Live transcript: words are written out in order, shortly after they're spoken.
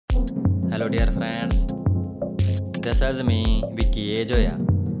Hello dear friends, this is me Vicky Ejoya.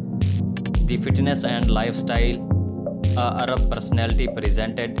 The fitness and lifestyle Arab personality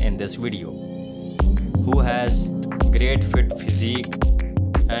presented in this video, who has great fit physique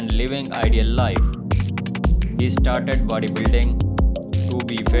and living ideal life. He started bodybuilding to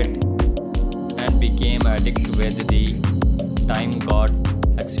be fit and became addicted with the time, got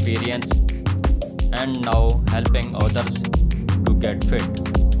experience, and now helping others to get fit.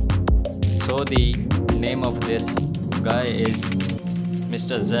 So the name of this guy is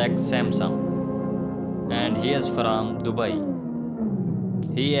Mr. Zack Samson, and he is from Dubai.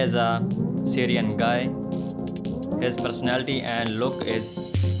 He is a Syrian guy. His personality and look is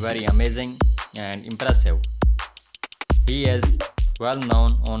very amazing and impressive. He is well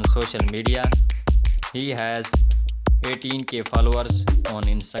known on social media. He has 18k followers on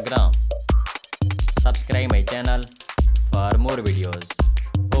Instagram. Subscribe my channel for more videos.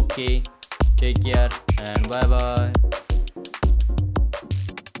 Okay, take care and bye bye.